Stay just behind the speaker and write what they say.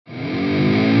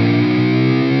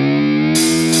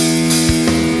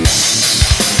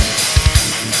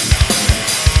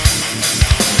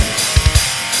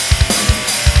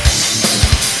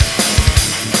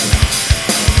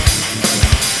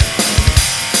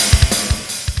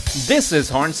This is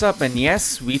Horns Up, and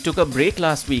yes, we took a break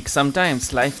last week.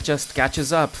 Sometimes life just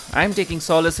catches up. I'm taking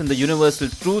solace in the universal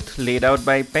truth laid out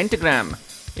by Pentagram.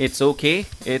 It's okay,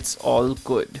 it's all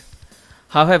good.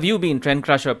 How have you been, Trend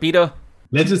Crusher Peter?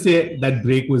 Let's just say that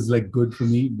break was like good for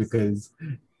me because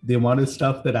the amount of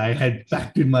stuff that I had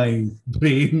packed in my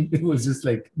brain, it was just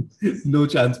like no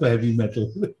chance for heavy metal.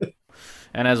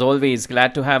 And as always,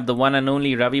 glad to have the one and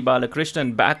only Ravi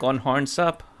Balakrishnan back on Horns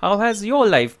Up. How has your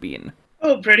life been?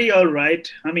 Oh, pretty all right.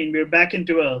 I mean, we're back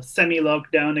into a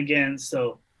semi-lockdown again,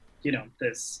 so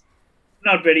there's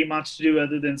not very much to do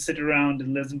other than sit around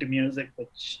and listen to music,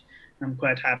 which I'm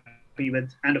quite happy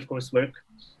with, and of course work.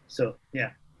 So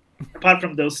yeah, apart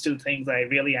from those two things, I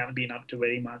really haven't been up to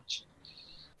very much.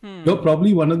 You're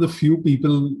probably one of the few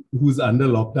people who's under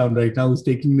lockdown right now who's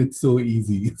taking it so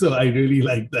easy. So I really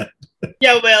like that.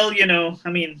 Yeah, well,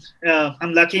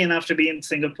 I'm lucky enough to be in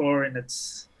Singapore, and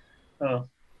it's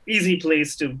easy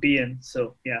place to be in.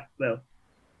 So yeah, well,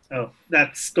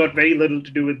 that's got very little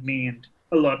to do with me and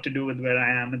a lot to do with where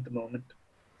I am at the moment.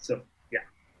 So yeah.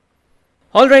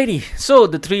 Alrighty, so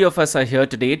the three of us are here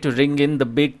today to ring in the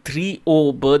big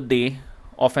 3-0 birthday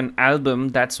of an album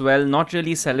that's, well, not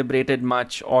really celebrated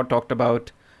much or talked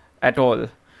about at all.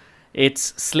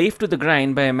 It's Slave to the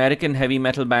Grind by American heavy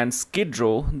metal band Skid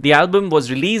Row. The album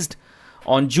was released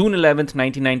on June 11th,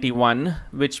 1991,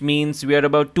 which means we are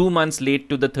about 2 months late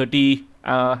to the 30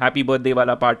 Happy Birthday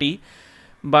Wala party.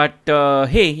 But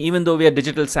hey, even though we are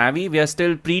digital savvy, we are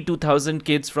still pre-2000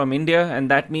 kids from India, and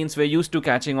that means we're used to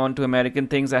catching on to American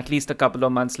things at least a couple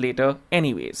of months later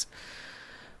anyways.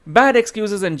 Bad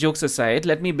excuses and jokes aside,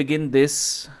 let me begin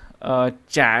this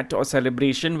chat or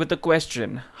celebration with a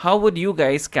question. How would you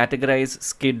guys categorize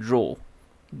Skid Row?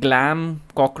 Glam,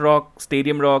 cock rock,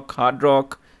 stadium rock, hard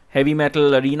rock, heavy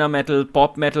metal, arena metal,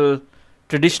 pop metal,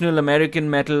 traditional American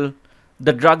metal,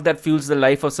 the drug that fuels the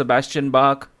life of Sebastian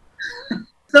Bach?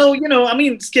 So,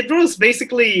 Skid Row is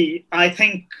basically, I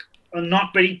think,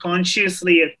 not very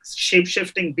consciously a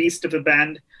shape-shifting beast of a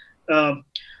band.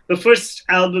 The first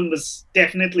album was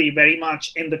definitely very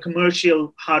much in the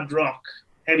commercial hard rock,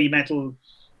 heavy metal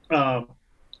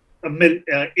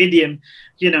idiom.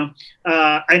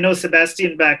 I know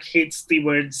Sebastian Bach hates the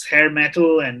words hair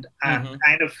metal, and I'm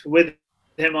kind of with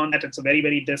him on that. It's a very,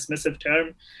 very dismissive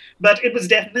term. But it was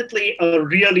definitely a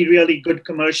really, really good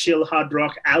commercial hard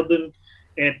rock album.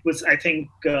 It was, I think,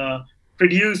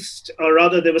 produced, or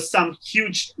rather, there was some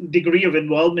huge degree of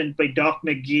involvement by Doc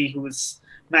McGhee, who was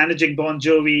managing Bon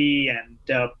Jovi, and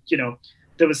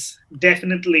there was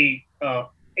definitely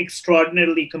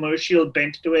extraordinarily commercial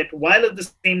bent to it. While at the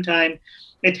same time,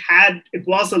 it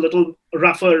was a little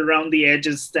rougher around the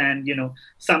edges than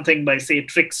something by, say,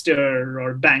 Trickster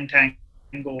or Bang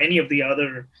Tango, any of the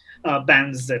other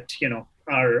bands that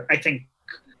are, I think,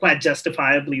 quite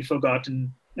justifiably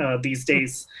forgotten these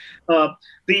days.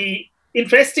 The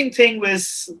interesting thing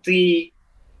was the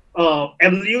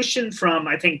evolution from,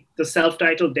 I think, the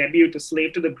self-titled debut to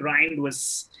Slave to the Grind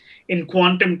was, in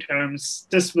quantum terms,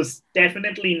 this was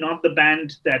definitely not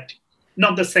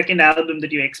the second album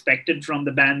that you expected from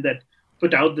the band that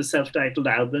put out the self-titled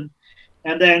album.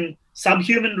 And then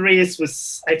Subhuman Race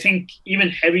was, I think, even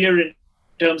heavier in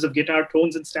terms of guitar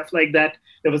tones and stuff like that.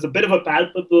 There was a bit of a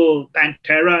palpable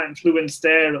Pantera influence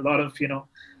there, a lot of,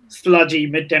 sludgy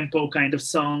mid-tempo kind of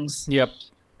songs. Yep.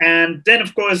 And then,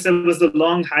 of course, there was the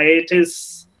long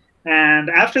hiatus. And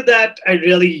after that, I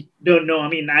really don't know. I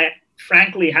mean, I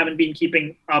frankly haven't been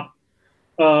keeping up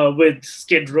with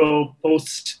Skid Row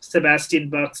post Sebastian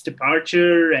Bach's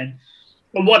departure. And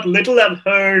what little I've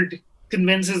heard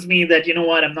convinces me that,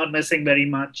 I'm not missing very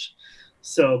much.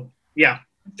 So, yeah.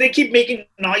 They keep making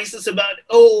noises about,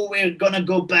 we're going to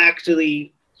go back to the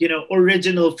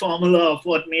original formula of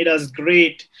what made us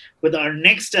great with our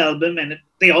next album, and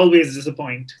they always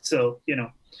disappoint. So,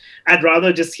 I'd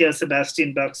rather just hear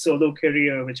Sebastian Bach's solo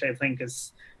career, which I think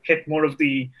has hit more of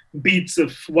the beats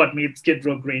of what made Skid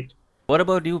Row great. What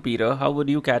about you, Peter? How would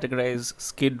you categorize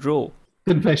Skid Row?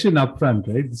 Confession up front,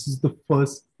 right?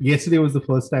 Yesterday was the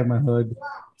first time I heard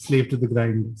Slave to the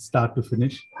Grind start to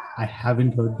finish. I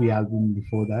haven't heard the album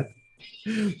before that.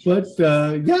 But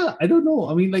yeah, I don't know.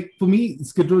 I mean, like, for me,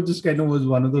 Skid Row just kind of was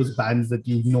one of those bands that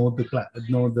know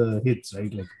the hits,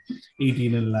 right? Like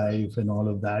 18 in Life and all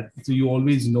of that. So you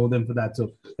always know them for that.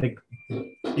 So, like,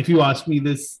 if you asked me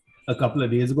this a couple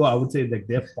of days ago, I would say like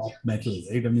they're pop metal,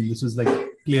 right? I mean, this was like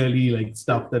clearly like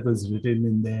stuff that was written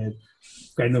in there,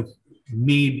 kind of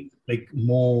made like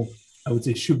more, I would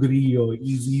say, sugary or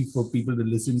easy for people to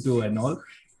listen to and all.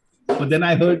 But then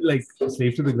I heard like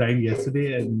Slave to the Grind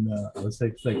yesterday, and I was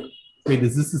like, wait,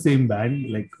 is this the same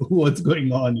band? Like, what's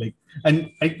going on? Like,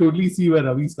 and I totally see where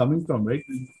Ravi's coming from, right?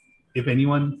 If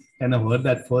anyone kind of heard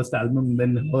that first album and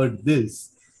then heard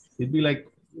this, it'd be like,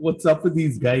 what's up with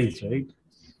these guys, right?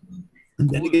 And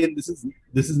then again, this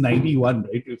is 91,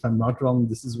 right? If I'm not wrong,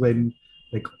 this is when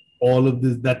like all of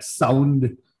this that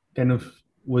sound kind of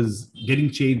was getting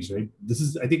changed, right? This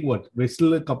is, I think, what we're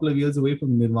still a couple of years away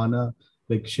from Nirvana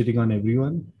like shitting on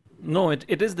everyone. No,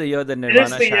 it is the year that It Nirvana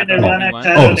is the year shat on Nirvana everyone.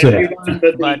 shat on sorry. everyone,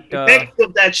 but the effects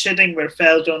of that shitting were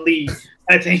felt only,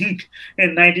 I think,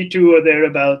 in 92 or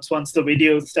thereabouts, once the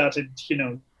videos started,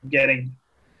 getting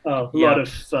a lot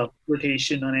of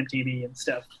rotation on MTV and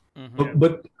stuff. Mm-hmm.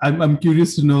 But I'm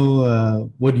curious to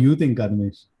know what do you think,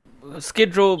 Animesh?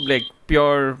 Skid Row, like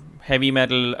pure heavy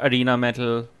metal, arena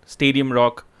metal, stadium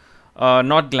rock,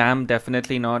 not glam,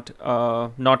 definitely not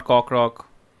cock rock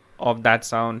of that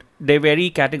sound. They very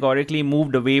categorically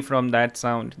moved away from that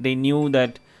sound. They knew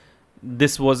that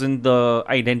this wasn't the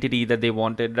identity that they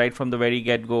wanted right from the very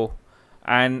get-go.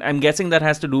 And I'm guessing that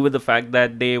has to do with the fact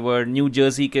that they were New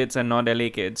Jersey kids and not LA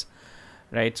kids,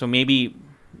 right? So maybe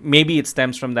it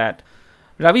stems from that.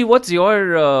 Ravi, what's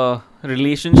your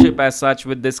relationship as such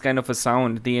with this kind of a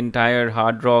sound? The entire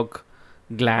hard rock,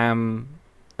 glam,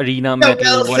 arena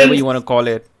metal, whatever you want to call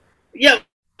it. Yeah,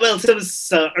 well,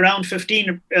 since around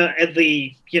 15, at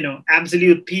the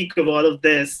absolute peak of all of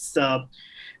this,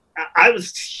 I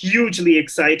was hugely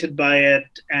excited by it,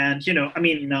 and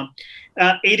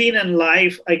 18 and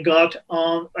Life,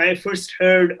 I first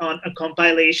heard on a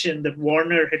compilation that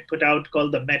Warner had put out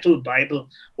called the Metal Bible.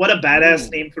 What a badass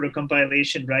name for a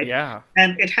compilation, right? Yeah.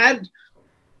 And it had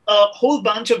a whole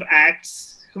bunch of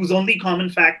acts whose only common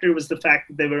factor was the fact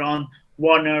that they were on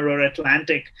Warner or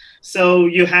Atlantic. So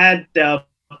you had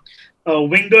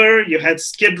Winger, you had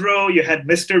Skid Row, you had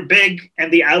Mr. Big,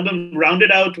 and the album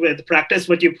rounded out with Practice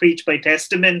What You Preach by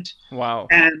Testament. Wow.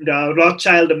 And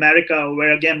Rothschild America,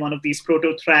 where again, one of these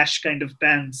proto-thrash kind of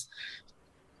bands.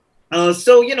 I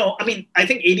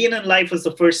think 18 and Life was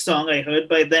the first song I heard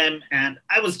by them, and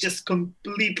I was just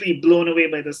completely blown away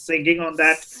by the singing on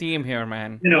that. Same here,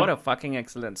 man. What a fucking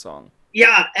excellent song.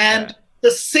 Yeah, and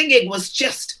the singing was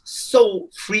just so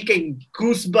freaking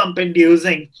goosebump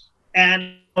inducing,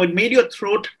 and it made your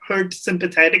throat hurt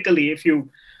sympathetically if you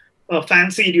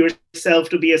fancied yourself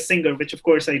to be a singer, which of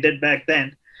course I did back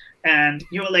then. And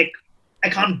you were like, I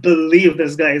can't believe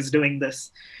this guy is doing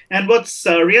this. And what's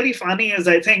really funny is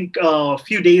I think a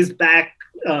few days back,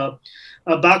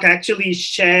 Buck actually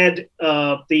shared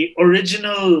the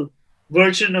original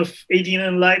version of 18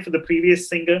 and Life for the previous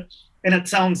singer, and it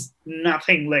sounds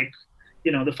nothing like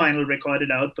the final recorded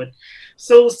output.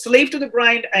 So Slave to the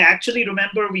Grind, I actually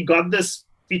remember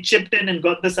we chipped in and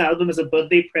got this album as a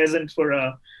birthday present for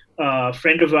a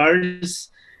friend of ours.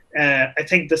 I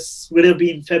think this would have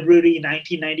been February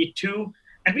 1992.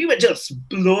 And we were just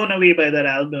blown away by that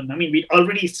album. I mean, we'd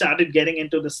already started getting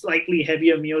into the slightly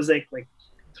heavier music like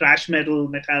thrash metal,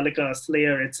 Metallica,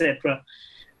 Slayer, etc.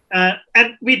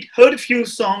 And we'd heard a few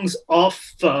songs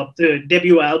off the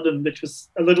debut album, which was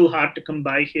a little hard to come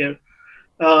by here.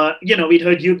 We'd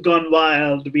heard Youth Gone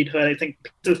Wild. We'd heard, I think,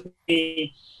 Piece of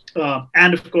Me,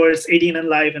 and of course, 18 and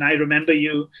Life, and I Remember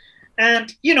You.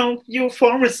 And, you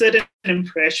form a certain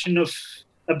impression of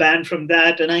a band from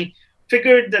that. And I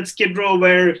figured that Skid Row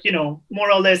were,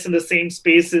 more or less in the same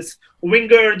space as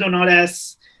Winger, though not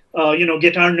as,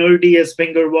 guitar nerdy as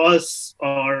Winger was,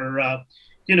 or,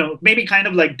 maybe kind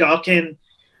of like Dawkins.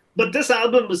 But this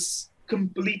album was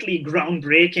completely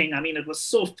groundbreaking. I mean, it was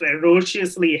so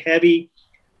ferociously heavy.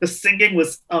 The singing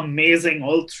was amazing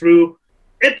all through.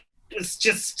 It was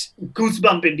just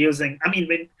goosebump inducing. I mean,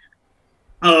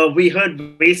 when we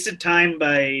heard Wasted Time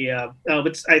by,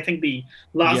 which I think the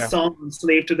last song on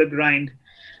Slave to the Grind,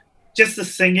 just the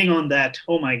singing on that,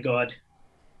 oh my God,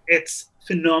 it's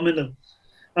phenomenal.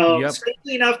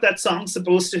 Strangely enough, that song's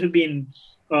supposed to have been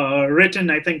written,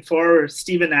 I think, for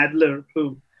Steven Adler,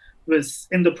 who was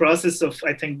in the process of,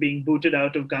 I think, being booted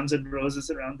out of Guns N' Roses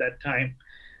around that time.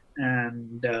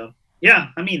 And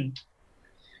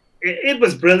it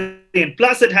was brilliant.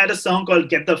 Plus, it had a song called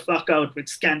Get the Fuck Out, which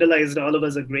scandalized all of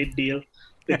us a great deal.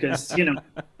 Because,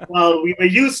 while we were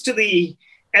used to the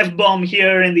F-bomb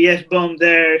here and the F-bomb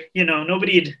there,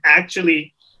 nobody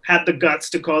actually had the guts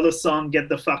to call the song Get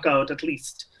the Fuck Out, at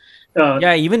least.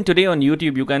 Even today on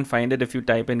YouTube, you can find it if you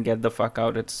type in Get the Fuck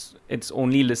Out. It's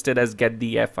only listed as Get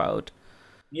the F Out.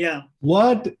 Yeah.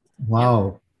 What?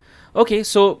 Wow. Okay,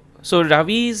 so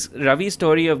Ravi's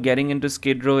story of getting into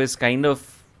Skid Row is kind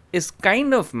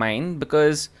of mine,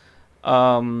 because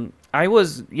I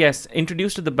was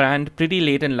introduced to the band pretty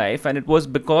late in life, and it was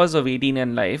because of 18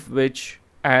 and Life, which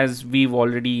as we've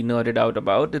already nerded out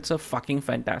about, it's a fucking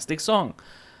fantastic song.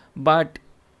 But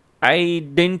I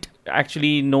didn't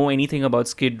actually know anything about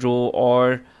Skid Row,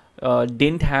 or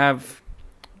didn't have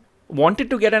wanted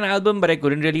to get an album, but I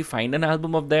couldn't really find an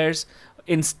album of theirs.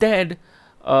 Instead,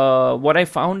 what I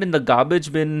found in the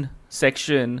garbage bin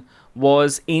section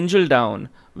was Angel Down,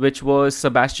 which was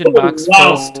Sebastian Bach's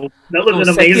first, that was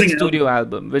an second amazing studio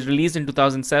album, which released in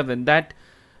 2007. That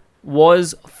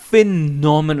was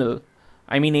phenomenal.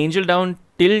 I mean, Angel Down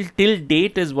till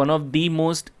date is one of the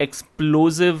most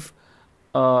explosive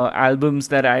albums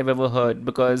that I've ever heard,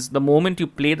 because the moment you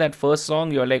play that first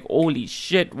song, you're like, holy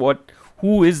shit, what?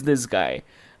 Who is this guy?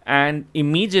 And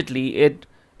immediately it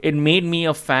made me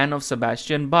a fan of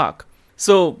Sebastian Bach.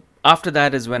 So after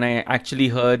that is when I actually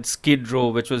heard Skid Row,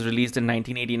 which was released in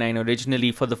 1989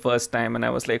 originally for the first time, and I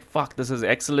was like, fuck, this is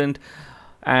excellent.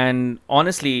 And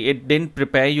honestly, it didn't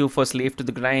prepare you for Slave to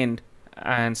the Grind,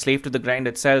 and Slave to the Grind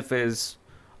itself is,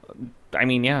 I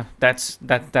mean, yeah, that's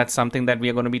something that we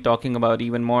are going to be talking about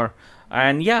even more.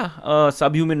 And yeah,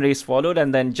 Subhuman Race followed,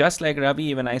 and then just like Ravi,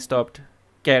 even I stopped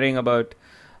caring about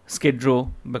Skid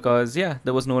Row, because yeah,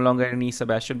 there was no longer any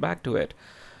Sebastian Bach to it.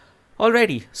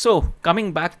 Alrighty, so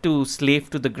coming back to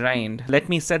Slave to the Grind, let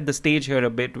me set the stage here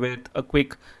a bit with a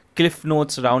quick Cliff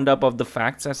Notes roundup of the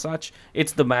facts as such.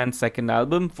 It's the band's second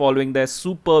album, following their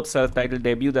superb self-titled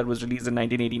debut that was released in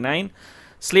 1989.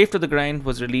 Slave to the Grind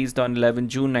was released on 11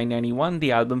 June 1991.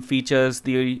 The album features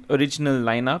the original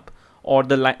lineup, or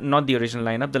not the original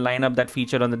lineup, the lineup that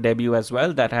featured on the debut as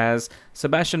well, that has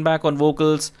Sebastian Bach on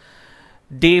vocals,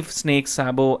 Dave Snake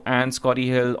Sabo and Scotty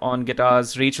Hill on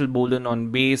guitars, Rachel Bolan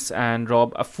on bass, and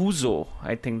Rob Affuso,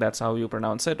 I think that's how you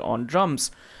pronounce it, on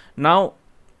drums. Now,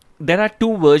 there are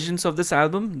two versions of this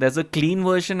album. There's a clean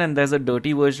version and there's a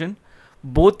dirty version.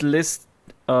 Both list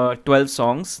 12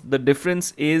 songs. The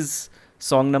difference is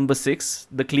song number 6.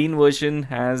 The clean version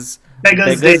has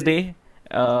Beggar's Day.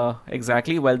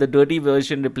 Exactly, while the dirty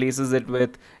version replaces it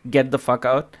with Get the Fuck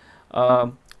Out.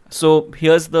 So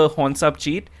here's the horns up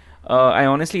cheat. I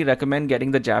honestly recommend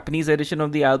getting the Japanese edition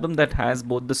of the album that has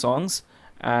both the songs,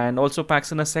 and also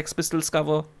packs in a Sex Pistols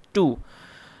cover too.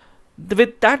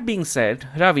 With that being said,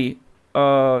 Ravi,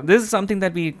 this is something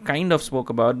that we kind of spoke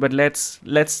about, but let's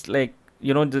like,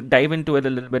 dive into it a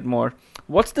little bit more.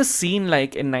 What's the scene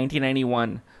like in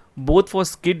 1991, both for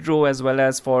Skid Row as well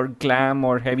as for glam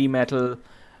or heavy metal,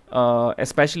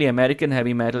 especially American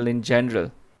heavy metal in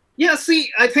general? Yeah, see,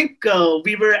 I think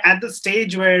we were at the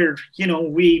stage where,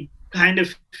 we kind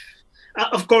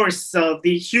of course,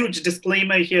 the huge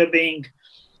disclaimer here being,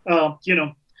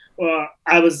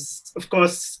 I was, of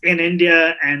course, in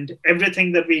India, and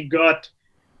everything that we got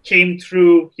came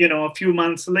through, a few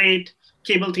months late.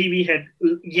 Cable TV had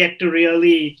yet to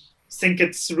really sink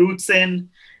its roots in.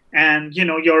 And,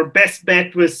 your best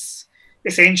bet was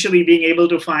essentially being able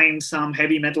to find some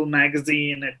heavy metal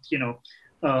magazine at,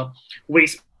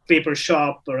 Waste Paper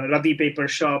Shop or a Radhi Paper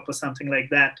Shop or something like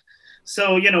that.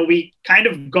 So, we kind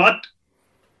of got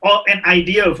an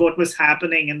idea of what was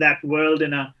happening in that world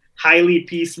in a highly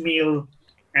piecemeal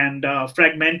and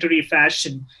fragmentary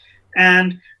fashion.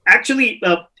 And actually,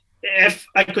 if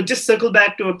I could just circle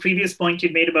back to a previous point you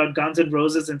made about Guns N'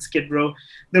 Roses and Skid Row,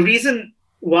 the reason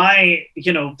why,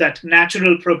 that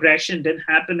natural progression didn't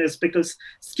happen is because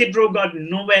Skid Row got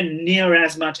nowhere near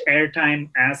as much airtime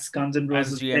as Guns N'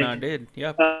 Roses did.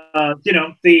 Yep.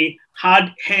 The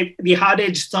hard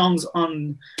edge songs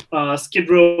on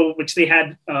Skid Row, which they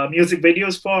had music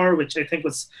videos for, which I think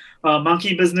was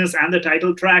Monkey Business, and the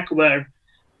title track, were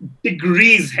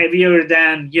degrees heavier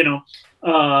than,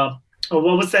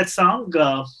 what was that song?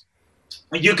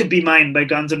 You Could Be Mine by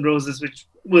Guns N' Roses, which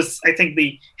was, I think,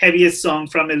 the heaviest song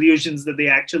from Illusions that they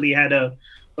actually had a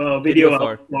video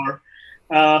out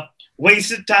for.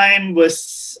 Wasted Time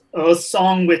was a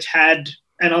song which had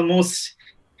an almost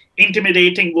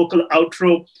intimidating vocal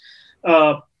outro,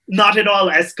 not at all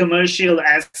as commercial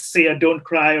as, say, a Don't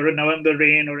Cry or a November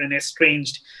Rain or an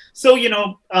Estranged. So,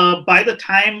 by the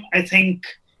time I think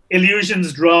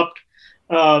Illusions dropped,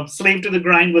 Slave to the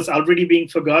Grind was already being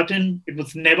forgotten. It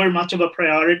was never much of a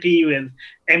priority with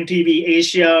MTV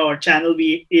Asia or Channel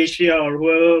V Asia or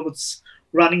whoever was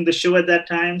running the show at that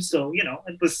time. So,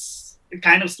 it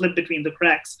kind of slipped between the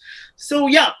cracks. So,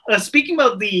 yeah, speaking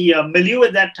about the milieu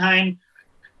at that time,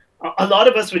 a lot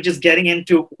of us were just getting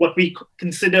into what we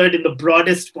considered in the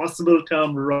broadest possible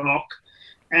term rock.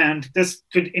 And this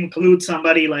could include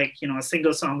somebody like, a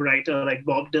singer-songwriter like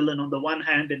Bob Dylan on the one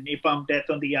hand and Napalm Death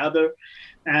on the other.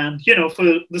 And,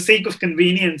 for the sake of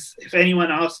convenience, if anyone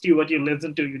asked you what you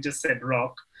listened to, you just said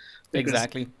rock.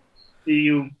 Exactly.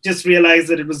 You just realized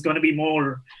that it was going to be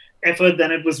more effort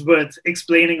than it was worth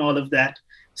explaining all of that.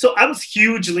 So I was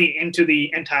hugely into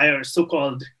the entire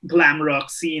so-called glam rock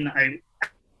scene. I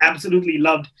absolutely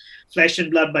loved Flesh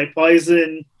and Blood by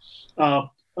Poison,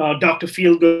 Dr.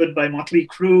 Feelgood by Motley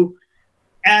Crue.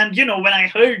 And, when I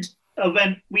heard,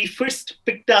 when we first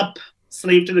picked up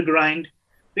Slave to the Grind,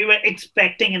 we were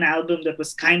expecting an album that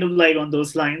was kind of like on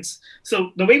those lines.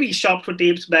 So the way we shopped for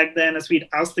tapes back then is we'd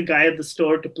ask the guy at the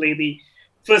store to play the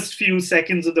first few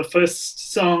seconds of the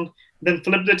first song, then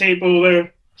flip the tape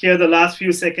over, hear the last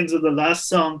few seconds of the last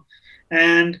song.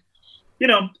 And,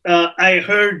 I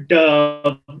heard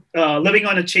Living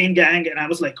on a Chain Gang, and I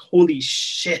was like, holy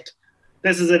shit,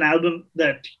 this is an album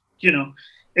that,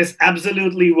 is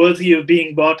absolutely worthy of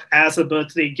being bought as a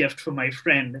birthday gift for my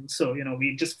friend. And so,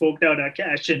 we just forked out our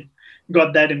cash and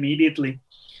got that immediately.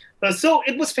 So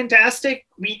it was fantastic.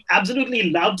 We absolutely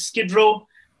loved Skid Row.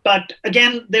 But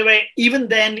again, they were, even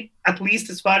then, at least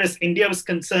as far as India was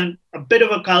concerned, a bit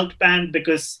of a cult band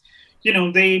because,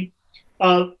 the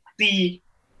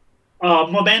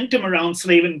momentum around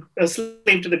Slave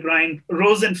to the Grind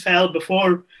rose and fell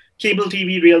before cable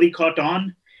TV really caught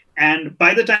on. And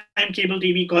by the time cable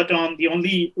TV caught on, the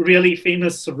only really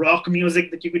famous rock music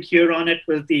that you could hear on it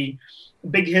was the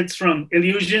big hits from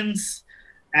Illusions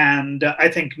and I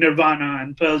think Nirvana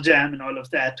and Pearl Jam and all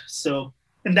of that. So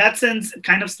in that sense, it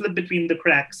kind of slipped between the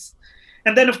cracks.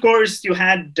 And then, of course, you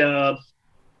had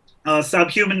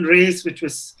Subhuman Race, which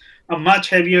was a much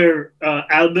heavier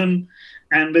album.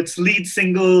 And its lead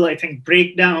single, I think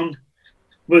Breakdown,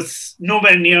 was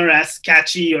nowhere near as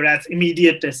catchy or as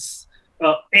immediate as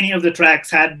any of the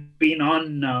tracks had been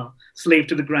on Slave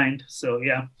to the Grind. So,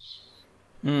 yeah.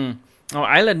 Oh,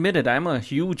 I'll admit it. I'm a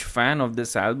huge fan of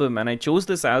this album. And I chose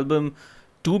this album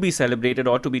to be celebrated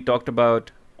or to be talked about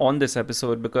on this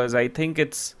episode because I think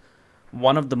it's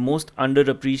one of the most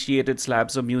underappreciated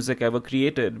slabs of music ever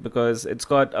created because it's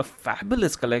got a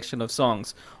fabulous collection of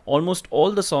songs. Almost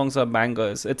all the songs are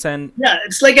bangers. It's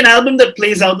like an album that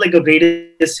plays out like a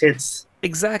greatest hits.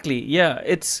 Exactly. Yeah,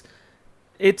 it's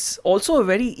also a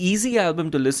very easy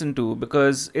album to listen to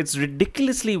because it's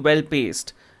ridiculously well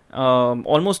paced.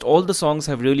 Almost all the songs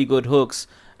have really good hooks,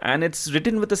 and it's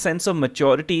written with a sense of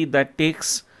maturity that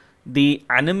takes the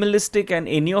animalistic and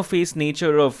in-your-face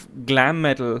nature of glam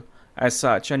metal as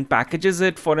such and packages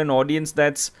it for an audience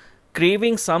that's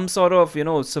craving some sort of,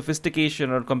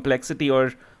 sophistication or complexity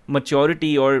or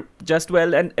maturity or just,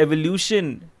 an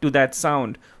evolution to that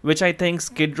sound, which I think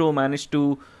Skid Row managed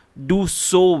to do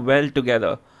so well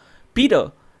together.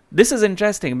 Peter, this is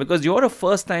interesting because you're a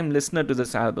first-time listener to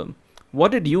this album.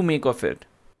 What did you make of it?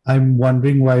 I'm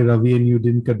wondering why Ravi and you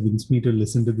didn't convince me to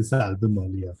listen to this album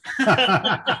earlier.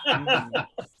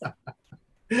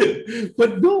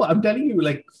 But no, I'm telling you,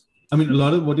 a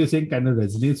lot of what you're saying kind of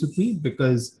resonates with me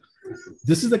because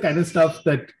this is the kind of stuff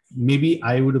that maybe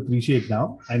I would appreciate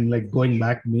now. And going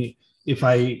back, if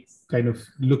I kind of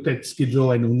looked at Skid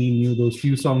Row and only knew those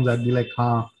few songs, I'd be like,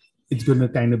 it's going to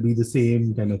kind of be the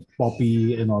same kind of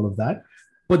poppy and all of that.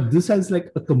 But this has a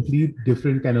complete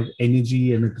different kind of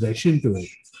energy and aggression to it.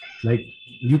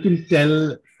 You can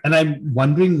tell, and I'm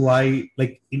wondering why,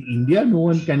 in India, no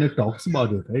one kind of talks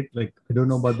about it, right? I don't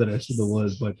know about the rest of the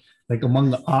world, but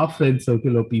among our friend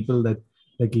circle or people that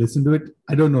listen to it,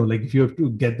 I don't know, if you have to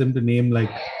get them to name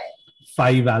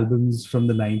 5 albums from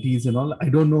the 90s and all, I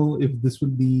don't know if this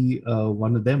would be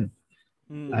one of them.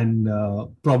 And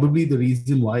probably the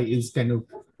reason why is kind of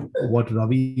what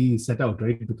Ravi set out,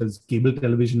 right? Because cable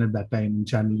television at that time,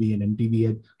 Channel V and MTV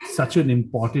had such an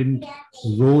important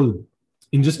role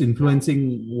in just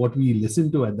influencing what we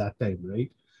listened to at that time,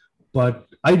 right? But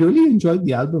I really enjoyed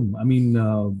the album. I mean,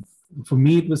 for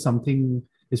me, it was something,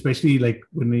 especially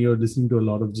when you're listening to a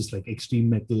lot of just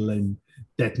extreme metal and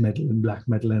death metal and black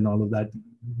metal and all of that,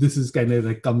 this is kind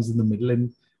of comes in the middle.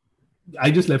 And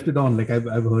I just left it on. I've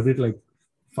heard it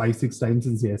 5-6 times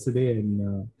since yesterday,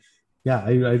 and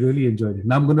I really enjoyed it.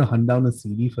 Now I'm going to hunt down a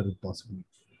CD for it, possibly.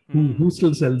 Who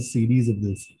still sells CDs of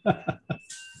this?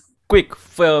 Quick,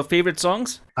 favorite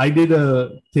songs? I did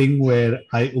a thing where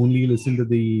I only listened to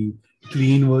the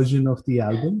clean version of the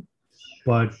album,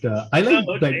 but I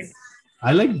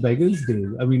like Beggar's Day.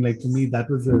 I mean, for me, that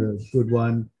was a good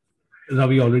one.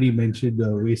 Ravi already mentioned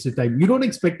Wasted Time. You don't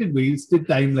expect it wasted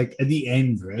time at the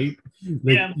end, right?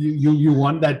 You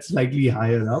want that slightly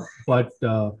higher up, but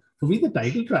for me, the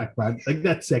title track, man,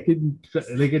 that second,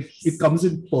 it comes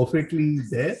in perfectly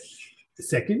there.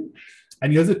 Second,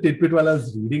 and here's a tidbit while I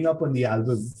was reading up on the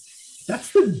album.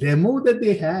 That's the demo that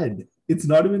they had. It's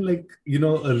not even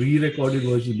a re-recorded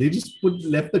version. They just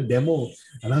left the demo,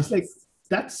 and I was like,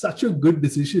 that's such a good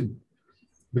decision.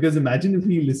 Because imagine if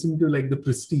we listened to the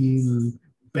pristine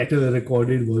better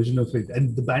recorded version of it,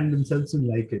 and the band themselves didn't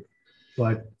like it.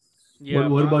 But Yeah.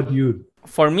 what about you?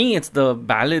 For me, it's the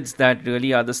ballads that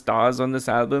really are the stars on this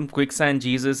album. Quicksand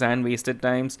Jesus and Wasted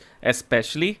Times,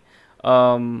 especially.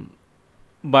 Um,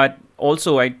 but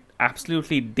also, I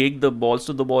absolutely dig the balls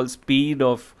to the ball speed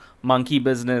of Monkey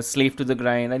Business, Slave to the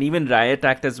Grind, and even Riot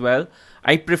Act as well.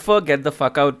 I prefer Get the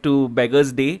Fuck Out to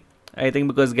Beggar's Day. I think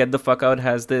because Get the Fuck Out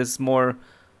has this more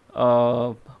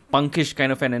uh, punkish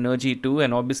kind of an energy too,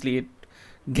 and obviously it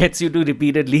gets you to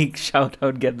repeatedly shout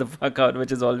out "Get the fuck out,"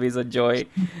 which is always a joy.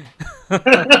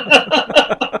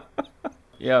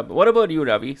 Yeah, but what about you,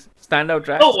 Ravi? Standout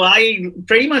tracks? Oh, I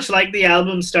pretty much like the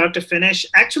album start to finish.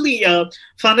 Actually,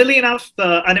 funnily enough,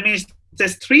 Animesh,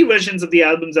 there's 3 versions of the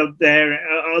albums out there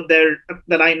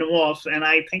that I know of, and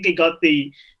I think I got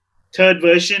the 3rd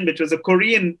version, which was a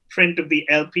Korean print of the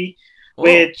LP,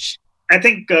 which I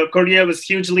think Korea was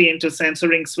hugely into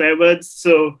censoring swear words,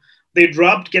 so they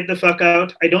dropped "Get the Fuck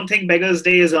Out." I don't think "Beggar's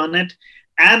Day" is on it.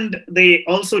 And they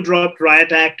also dropped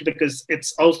Riot Act because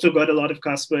it's also got a lot of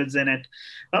cuss words in it.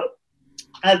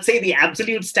 I'd say the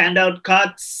absolute standout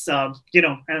cuts,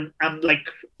 and I'm like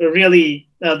really,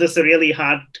 this is a really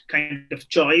hard kind of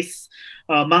choice.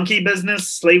 Monkey Business,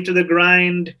 Slave to the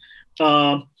Grind,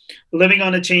 Living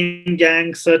on a Chain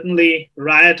Gang, certainly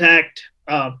Riot Act,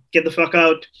 Get the Fuck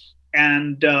Out.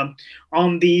 And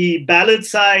on the ballad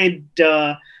side,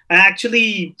 I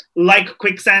actually like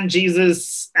Quicksand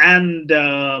Jesus and,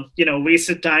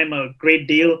 Wasted Time a great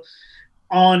deal.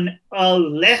 On a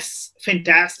less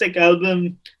fantastic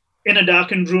album, In a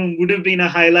Darkened Room would have been a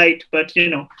highlight, but,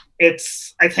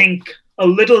 it's, I think, a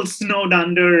little snowed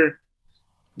under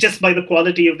just by the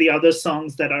quality of the other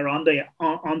songs that are on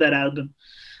that album.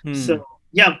 So,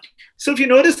 yeah. So if you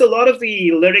notice, a lot of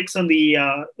the lyrics on the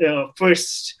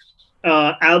first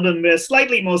album were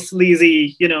slightly more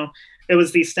sleazy, It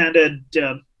was the standard,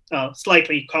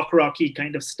 slightly cock rocky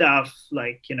kind of stuff,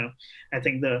 like, I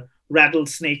think the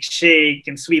Rattlesnake Shake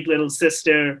and Sweet Little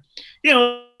Sister. It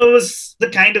was the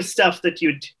kind of stuff that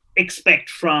you'd expect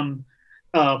from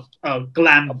a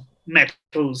glam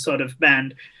metal sort of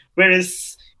band.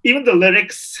 Whereas even the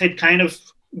lyrics had kind of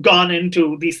gone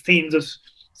into these themes of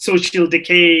social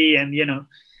decay and,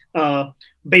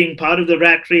 being part of the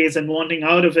rat race and wanting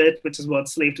out of it, which is what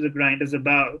Slave to the Grind is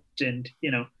about. And,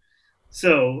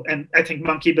 so, and I think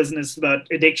Monkey Business is about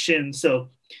addiction. So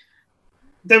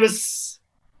there was,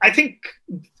 I think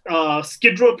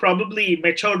Skid Row probably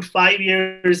matured 5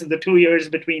 years in the 2 years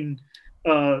between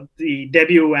the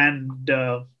debut and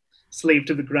Slave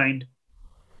to the Grind.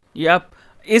 Yep.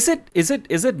 Is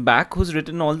it Back who's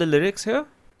written all the lyrics here?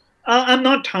 I'm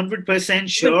not 100%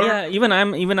 sure. Yeah, even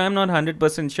I'm not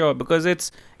 100% sure because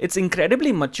it's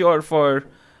incredibly mature for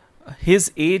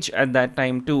his age at that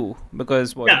time too.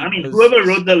 Because whoever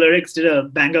wrote the lyrics did a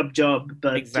bang up job.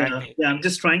 But exactly. I'm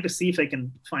just trying to see if I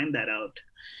can find that out.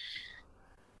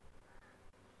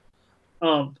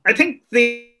 I think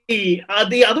the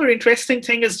other interesting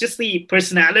thing is just the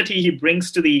personality he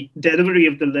brings to the delivery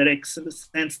of the lyrics, in the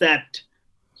sense that,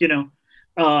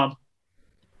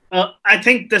 I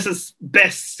think this is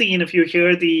best seen if you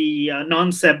hear the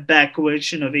non-Seb Back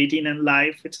version of 18 and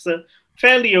Life, which is a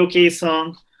fairly okay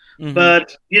song. Mm-hmm.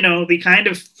 But, the kind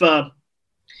of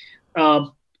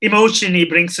emotion he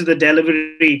brings to the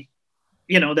delivery,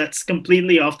 that's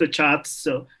completely off the charts.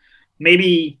 So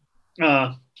maybe,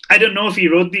 I don't know if he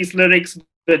wrote these lyrics,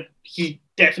 but he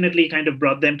definitely kind of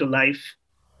brought them to life.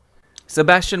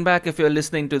 Sebastian Bach, if you're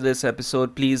listening to this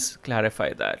episode, please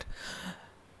clarify that.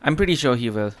 I'm pretty sure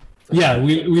he will. Yeah,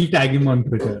 we'll tag him on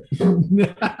Twitter.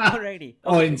 Alrighty.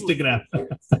 Or Instagram.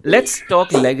 Let's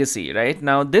talk legacy, right?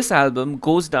 Now, this album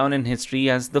goes down in history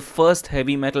as the first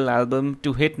heavy metal album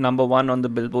to hit number 1 on the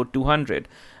Billboard 200.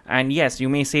 And yes, you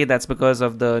may say that's because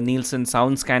of the Nielsen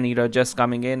SoundScan era just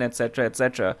coming in, etc.,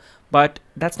 etc. But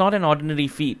that's not an ordinary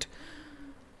feat.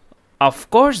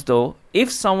 Of course, though, if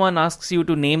someone asks you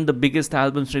to name the biggest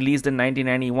albums released in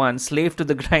 1991, Slave to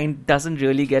the Grind doesn't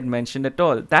really get mentioned at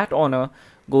all. That honor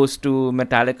goes to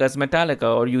Metallica's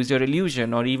Metallica, or Use Your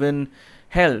Illusion, or even,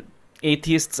 hell,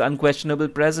 Atheist's Unquestionable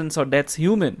Presence, or Death's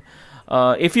Human.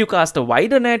 If you cast a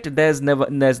wider net, there's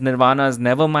Nirvana's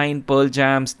Nevermind, Pearl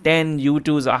Jam's 10,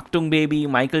 U2's Achtung Baby,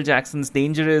 Michael Jackson's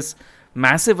Dangerous,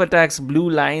 Massive Attack's Blue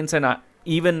Lines, and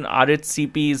even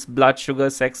RHCP's Blood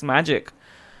Sugar Sex Magic.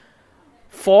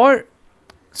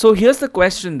 So here's the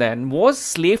question then. Was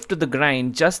Slave to the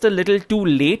Grind just a little too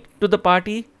late to the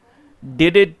party?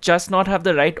 Did it just not have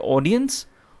the right audience?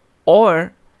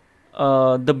 Or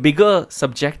the bigger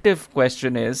subjective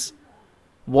question is,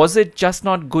 was it just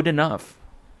not good enough?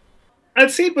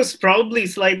 I'd say it was probably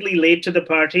slightly late to the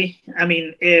party. I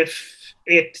mean, if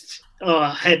it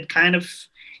had kind of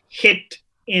hit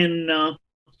in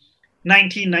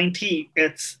 1990,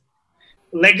 its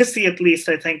legacy, at least,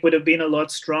 I think, would have been a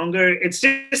lot stronger. It's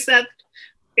just that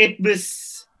it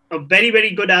was a very,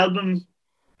 very good album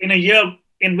in a year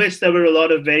in which there were a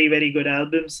lot of very, very good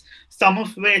albums, some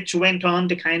of which went on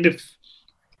to kind of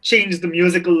change the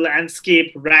musical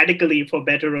landscape radically for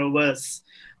better or worse.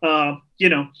 You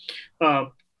know, uh,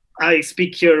 I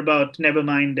speak here about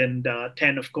Nevermind and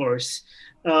 10, of course.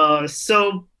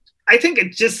 So I think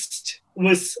it just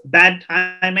was bad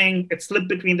timing. It slipped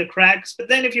between the cracks. But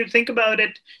then if you think about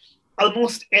it,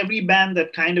 almost every band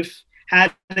that kind of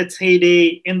had its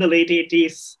heyday in the late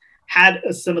 80s had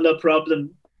a similar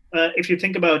problem. If you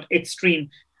think about Extreme,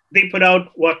 they put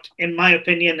out what, in my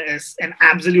opinion, is an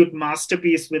absolute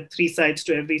masterpiece with three sides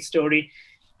to every story.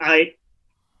 I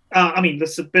I mean,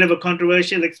 this is a bit of a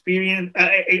controversial experience.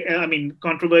 I mean,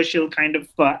 controversial kind of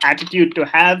attitude to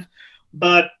have,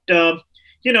 but there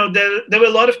were a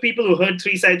lot of people who heard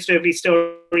three sides to every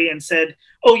story and said,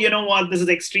 "Oh, you know what? This is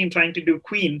Extreme trying to do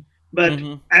Queen." But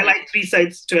I like three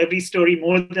sides to every story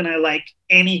more than I like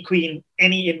any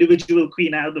individual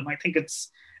Queen album. I think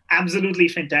it's absolutely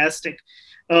fantastic.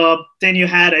 Then you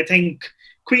had, I think,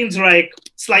 Queensryche,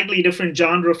 slightly different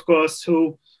genre, of course,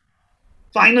 who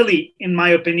finally, in my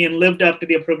opinion, lived up to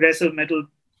their progressive metal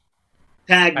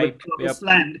tag with Promised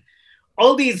Land.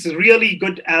 All these really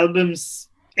good albums,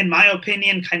 in my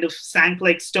opinion, kind of sank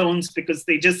like stones because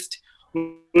they just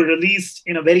were released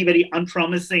in a very, very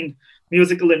unpromising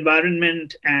musical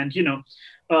environment. And,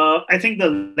 I think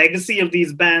the legacy of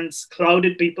these bands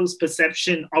clouded people's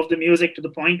perception of the music to the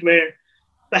point where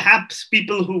perhaps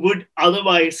people who would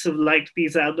otherwise have liked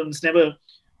these albums never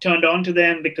turned on to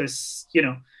them because,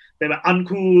 they were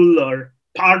uncool or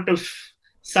part of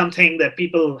something that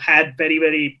people had very,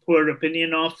 very poor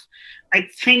opinion of. I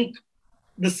think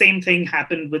the same thing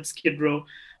happened with Skid Row.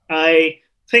 I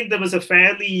think there was a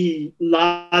fairly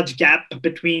large gap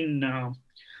between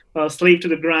Slave to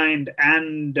the Grind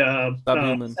and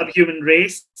Subhuman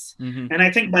Race. And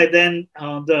I think by then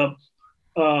the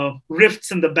rifts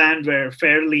in the band were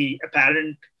fairly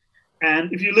apparent.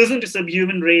 And if you listen to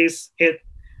Subhuman Race,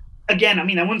 again, I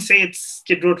mean, I wouldn't say it's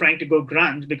Skid Row trying to go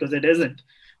grunge because it isn't,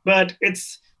 but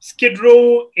it's Skid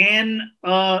Row in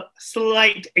a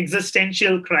slight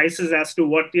existential crisis as to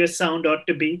what their sound ought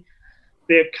to be.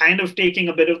 They're kind of taking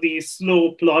a bit of the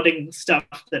slow, plodding stuff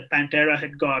that Pantera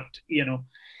had got,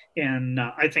 and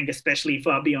I think especially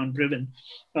Far Beyond Driven.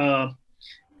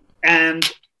 And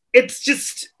it's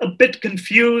just a bit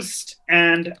confused,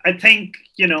 and I think,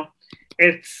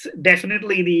 it's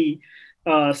definitely the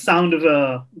sound of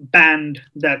a band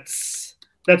that's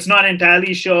not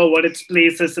entirely sure what its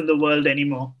place is in the world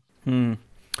anymore.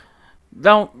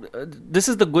 Now, this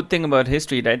is the good thing about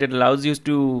history, right? It allows you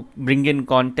to bring in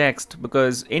context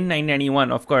because in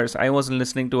 1991, of course, I wasn't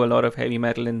listening to a lot of heavy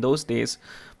metal in those days,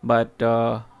 but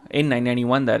in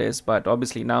 1991 that is, but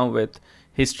obviously now with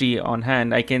history on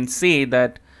hand, I can say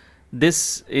that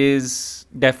this is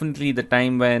definitely the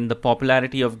time when the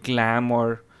popularity of glam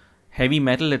or heavy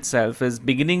metal itself is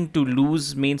beginning to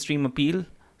lose mainstream appeal,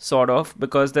 sort of,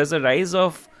 because there's a rise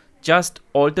of just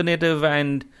alternative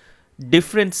and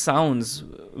different sounds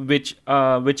which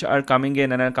are coming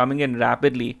in and are coming in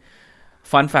rapidly.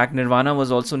 Fun fact, Nirvana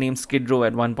was also named Skid Row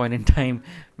at one point in time,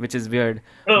 which is weird.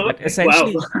 Oh, but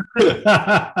essentially,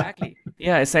 wow. Exactly.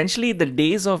 Yeah, essentially the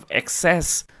days of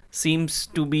excess seems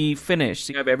to be finished.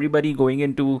 You have everybody going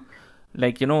into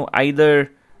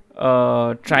either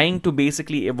trying to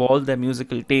basically evolve their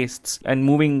musical tastes and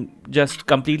moving just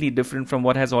completely different from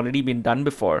what has already been done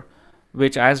before,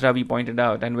 which, as Ravi pointed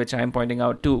out and which I'm pointing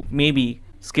out too, maybe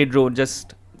Skid Row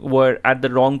just were at the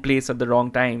wrong place at the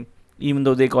wrong time, even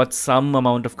though they got some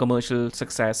amount of commercial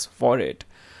success for it.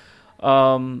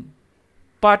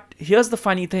 But here's the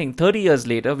funny thing, 30 years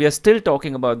later, we are still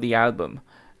talking about the album,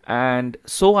 and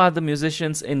so are the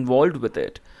musicians involved with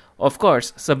it. Of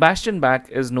course, Sebastian Bach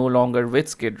is no longer with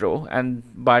Skid Row,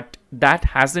 but that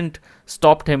hasn't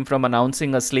stopped him from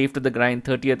announcing a Slave to the Grind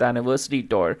 30th anniversary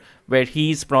tour, where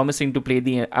he's promising to play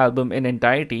the album in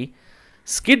entirety.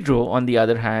 Skid Row, on the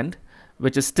other hand,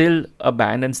 which is still a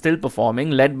band and still performing,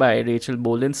 led by Rachel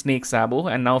Bolan, Snake Sabo,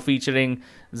 and now featuring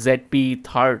ZP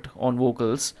Thart on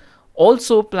vocals,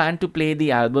 also plan to play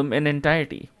the album in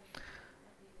entirety.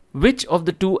 Which of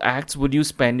the two acts would you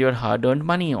spend your hard-earned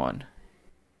money on?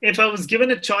 If I was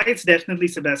given a choice, definitely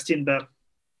Sebastian Bach.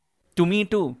 To me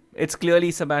too. It's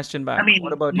clearly Sebastian Bach. I mean,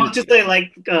 what about much you? as I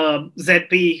like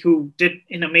ZP, who did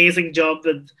an amazing job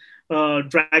with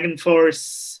Dragon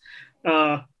Force,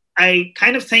 I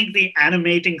kind of think the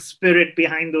animating spirit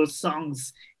behind those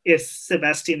songs is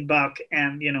Sebastian Bach.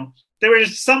 And, there are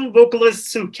some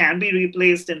vocalists who can be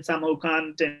replaced and some who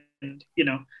can't. And,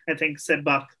 I think Seb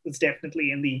Bach is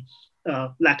definitely in the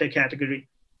latter category.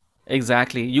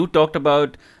 Exactly. You talked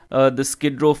about the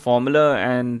Skid Row formula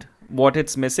and what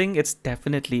it's missing. It's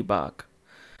definitely Bach.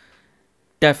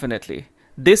 Definitely.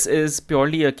 This is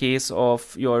purely a case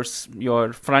of your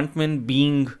frontman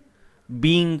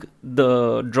being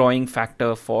the drawing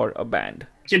factor for a band.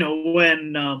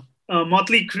 When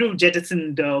Motley Crue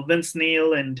jettisoned Vince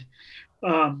Neil and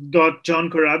got John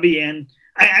Corabi, and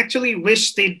I actually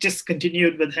wish they just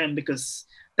continued with him because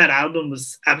that album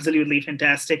was absolutely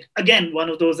fantastic. Again, one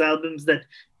of those albums that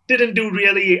didn't do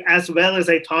really as well as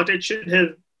I thought it should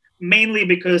have, mainly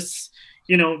because,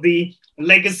 the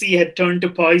legacy had turned to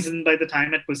Poison by the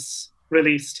time it was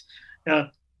released.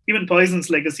 Even Poison's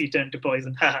legacy turned to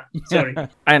Poison. Sorry.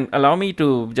 And allow me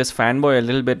to just fanboy a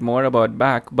little bit more about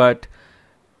Bach, but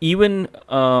even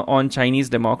on Chinese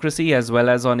Democracy as well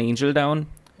as on Angel Down,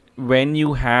 when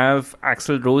you have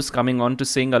Axl Rose coming on to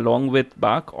sing along with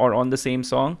Bach or on the same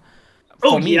song,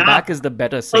 for me, Bach is the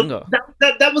better singer.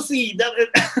 That was the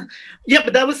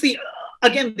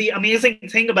again, the amazing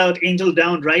thing about Angel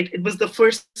Down, right? It was the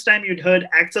first time you'd heard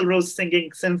Axl Rose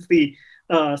singing since the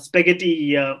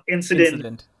spaghetti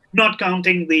incident, not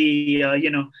counting the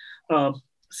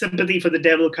Sympathy for the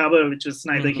Devil cover, which was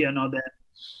neither here nor there.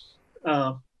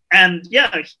 And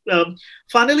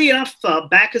funnily enough,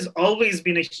 Bach has always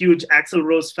been a huge Axl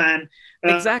Rose fan.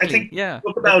 Exactly. I think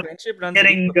spoke about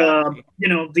getting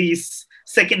these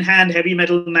secondhand heavy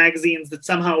metal magazines that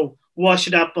somehow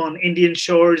washed up on Indian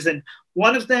shores, and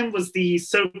one of them was the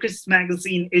Circus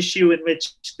magazine issue in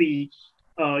which the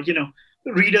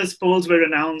readers' polls were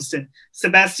announced, and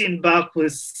Sebastian Bach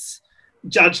was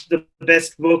judged the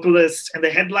best vocalist, and the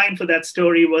headline for that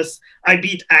story was "I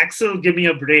beat Axl, give me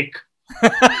a break."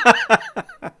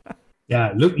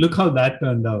 Yeah, look how that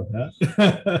turned out. Huh?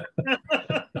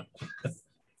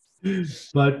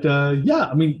 But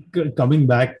I mean, coming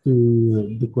back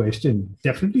to the question,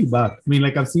 definitely Bach. I mean,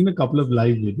 like I've seen a couple of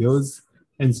live videos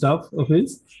and stuff of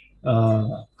his.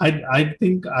 I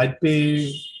think I'd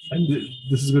pay, and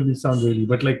this is going to sound really,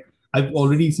 but like I've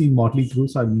already seen Motley Crue,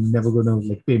 so I'm never going to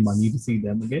like pay money to see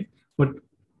them again. But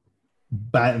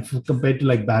compared to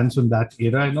like bands from that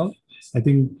era and all, I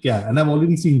think, and I've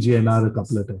already seen GNR a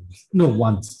couple of times. No,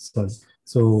 once, sorry.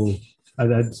 So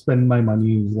I'd spend my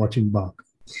money watching Bach.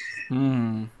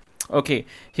 Okay,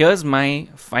 here's my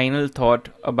final thought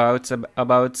about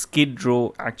Skid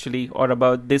Row, actually, or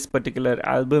about this particular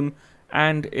album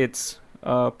and its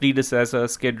predecessor,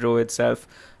 Skid Row itself.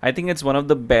 I think it's one of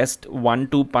the best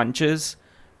 1-2 punches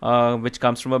which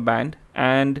comes from a band.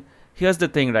 And here's the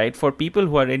thing, right? For people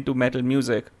who are into metal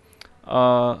music,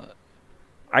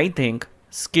 I think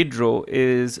Skid Row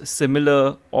is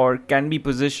similar or can be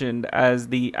positioned as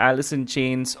the Alice in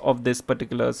Chains of this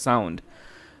particular sound,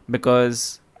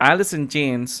 because Alice in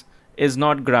Chains is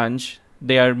not grunge.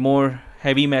 They are more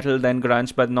heavy metal than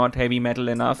grunge, but not heavy metal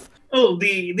enough. Oh,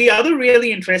 the other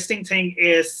really interesting thing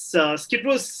is Skid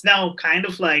Row is now kind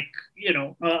of like,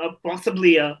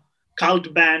 possibly a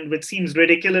cult band, which seems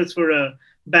ridiculous for a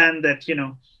band that,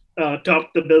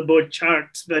 topped the Billboard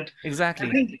charts. But exactly.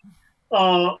 I think,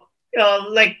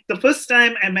 like the first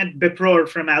time I met Bipror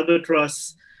from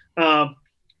Albatross,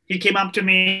 he came up to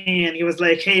me and he was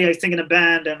like, "Hey, I sing in a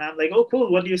band." And I'm like, "Oh,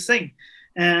 cool. What do you sing?"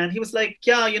 And he was like,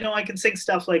 "Yeah, I can sing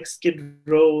stuff like Skid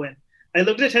Row." And I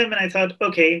looked at him and I thought,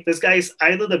 okay, this guy's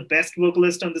either the best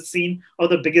vocalist on the scene or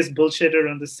the biggest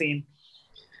bullshitter on the scene.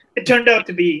 It turned out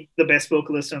to be the best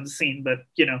vocalist on the scene, but,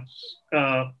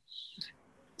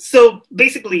 so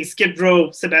basically Skid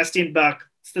Row, Sebastian Bach,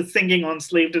 the singing on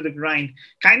Slave to the Grind,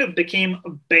 kind of became a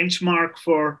benchmark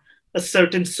for a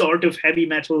certain sort of heavy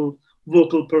metal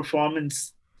vocal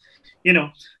performance.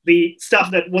 The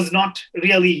stuff that was not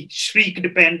really shriek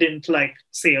dependent, like,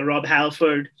 say, a Rob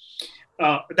Halford,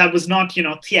 that was not,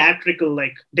 theatrical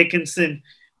like Dickinson,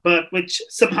 but which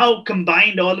somehow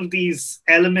combined all of these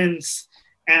elements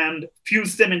and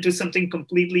fused them into something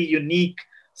completely unique,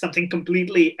 something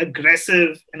completely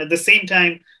aggressive, and at the same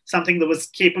time, something that was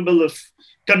capable of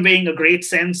conveying a great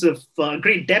sense of,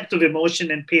 great depth of emotion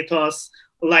and pathos,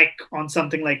 like on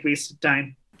something like Wasted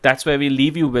Time. That's where we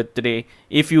leave you with today.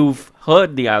 If you've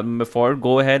heard the album before,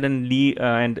 go ahead and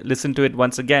listen to it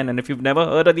once again. And if you've never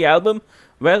heard of the album,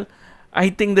 well, I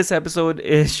think this episode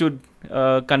should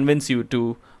convince you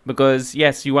to, because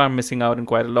yes, you are missing out on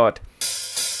quite a lot.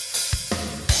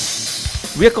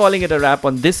 We're calling it a wrap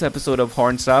on this episode of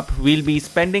Horns Up. We'll be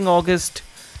spending August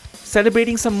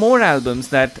celebrating some more albums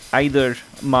that either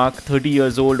mark 30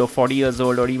 years old or 40 years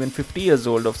old or even 50 years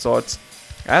old of sorts.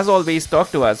 As always,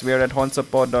 talk to us. We are at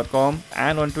hornsupod.com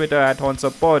and on Twitter at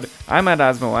hornsupod. I'm at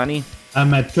Azmawani.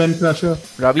 I'm at Trend Crusher.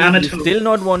 Ravi, you still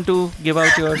not want to give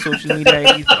out your social media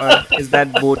IDs, or is that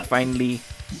vote finally?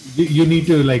 You need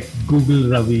to Google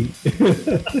Ravi.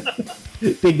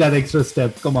 Take that extra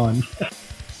step. Come on.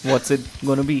 What's it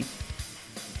gonna be?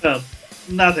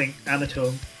 Nothing. I'm at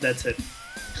home. That's it.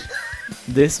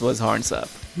 This was Horns Up.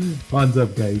 Horns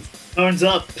up, guys. Horns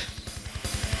up.